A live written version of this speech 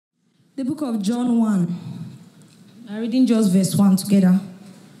The book of John 1. I'm reading just verse 1 together.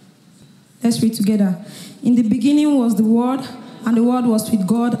 Let's read together. In the beginning was the Word, and the Word was with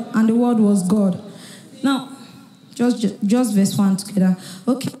God, and the Word was God. Now, just verse 1 together.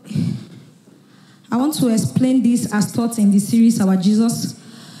 Okay. I want to explain this as taught in the series, Our Jesus.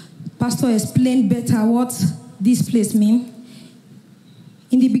 Pastor explained better what this place means.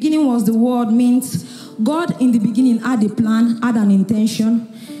 In the beginning was the Word means God in the beginning had a plan, had an intention.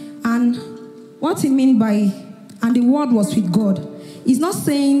 And what he means by, and the Word was with God, he's not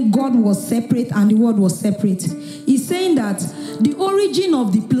saying God was separate and the Word was separate. He's saying that the origin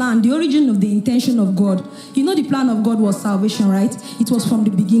of the plan, the origin of the intention of God, you know the plan of God was salvation, right? It was from the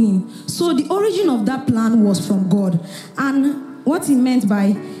beginning. So the origin of that plan was from God. And what he meant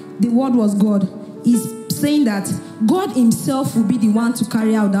by the Word was God is saying that God himself will be the one to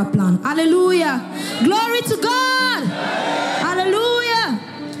carry out that plan. Hallelujah. Glory to God. Hallelujah.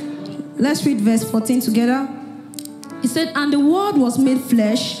 Let's read verse 14 together. He said, and the Word was made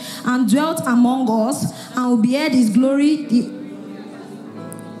flesh and dwelt among us, and we beheld his glory,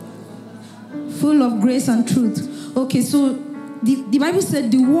 full of grace and truth. Okay, so the Bible said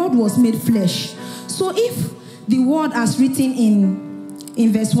the Word was made flesh. So if the Word as written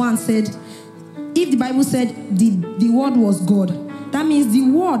in verse 1 said, if the Bible said the Word was God, that means the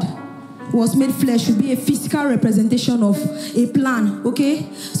Word was made flesh should be a physical representation of a plan. Okay,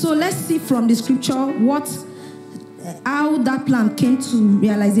 so let's see from the scripture how that plan came to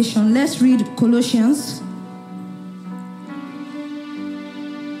realization. Let's read Colossians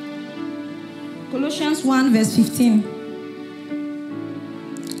 1 verse 15.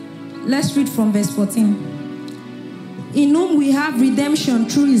 Let's read from verse 14. In whom we have redemption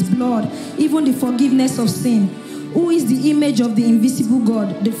through his blood, even the forgiveness of sin, who is the image of the invisible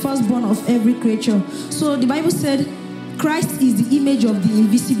God, the firstborn of every creature. So the Bible said Christ is the image of the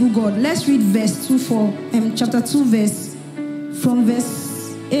invisible God. Let's read verse 2 chapter 2 verse from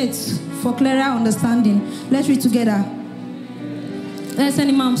verse 8 for clearer understanding. Let's read together. Lest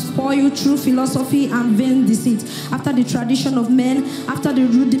any man spoil you through philosophy and vain deceit, after the tradition of men, after the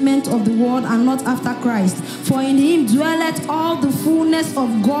rudiment of the world, and not after Christ. For in him dwelleth all the fullness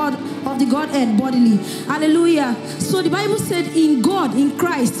of God, of the Godhead bodily. Hallelujah. So the Bible said in God, in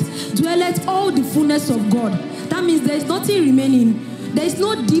Christ, dwelleth all the fullness of God. That means there is nothing remaining. There is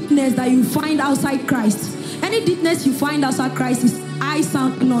no deepness that you find outside Christ. Any deepness you find outside Christ is high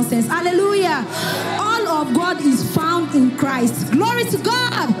sound nonsense. Hallelujah. All of God is found in Christ. Glory to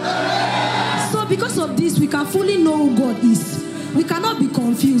God. So because of this, we can fully know who God is. We cannot be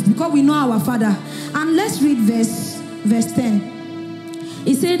confused because we know our Father. And let's read verse 10.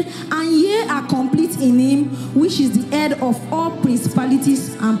 He said, and ye are complete in him, which is the head of all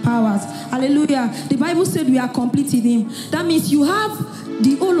principalities and powers. Hallelujah. The Bible said we are complete in him. That means you have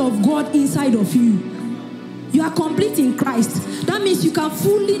the whole of God inside of you. You are complete in Christ. That means you can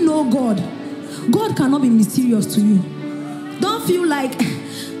fully know God. God cannot be mysterious to you. Don't feel like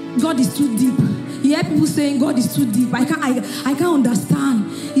God is too deep. You hear people saying God is too deep. I can't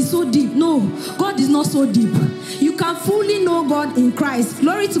understand. It's so deep. No, God is not so deep. You can fully know God in Christ.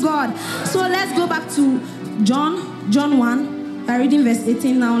 Glory to God. So let's go back to John 1. I'm reading verse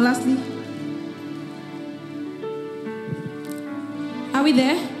 18 now, lastly. Are we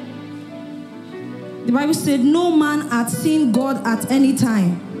there? The Bible said, no man hath seen God at any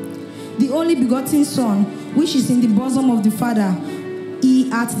time. The only begotten Son, which is in the bosom of the Father, he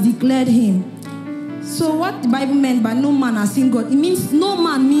hath declared him. So what the Bible meant by no man has seen God, it means no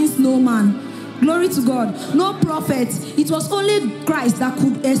man means no man. Glory to God. No prophet. It was only Christ that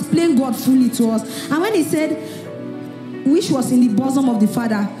could explain God fully to us. And when he said, which was in the bosom of the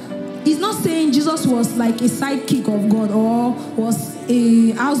Father, he's not saying Jesus was like a sidekick of God or was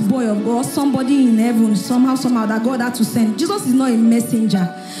a houseboy of God, or somebody in heaven somehow that God had to send. Jesus is not a messenger.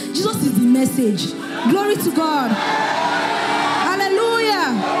 Jesus is the message. Glory to God.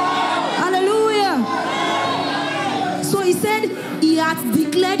 Hallelujah. Hallelujah. So he said he had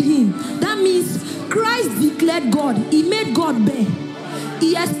declared him. That means Christ declared God. He made God bare.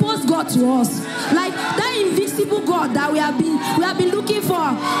 He exposed God to us. Like that invisible God that we have been looking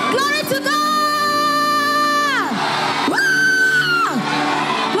for. Glory to God! Wow!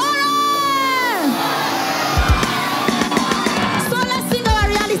 Glory! So let's sing our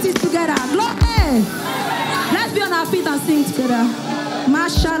realities together. Glory! Let's be on our feet and sing together.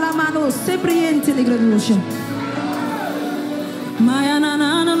 Mashallah mano sepriente le graduation. Maya na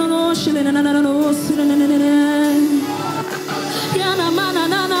na na no shile na na na no sile na na na. Yana mana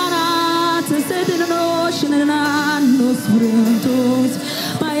na na na te se te no shile na no sprintos.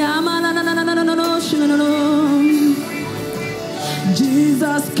 Maya mana na na na no shile na no.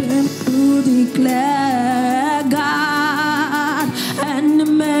 Jesus came. came to declare God, and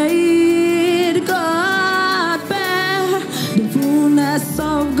he made God bear the fullness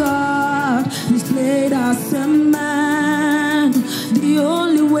of God displayed as a man, the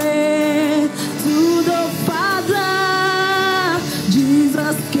only way to the Father.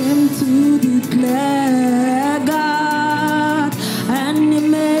 Jesus came to declare God, and he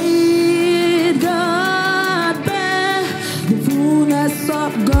made God bear the fullness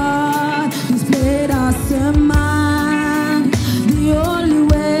of God displayed as a man.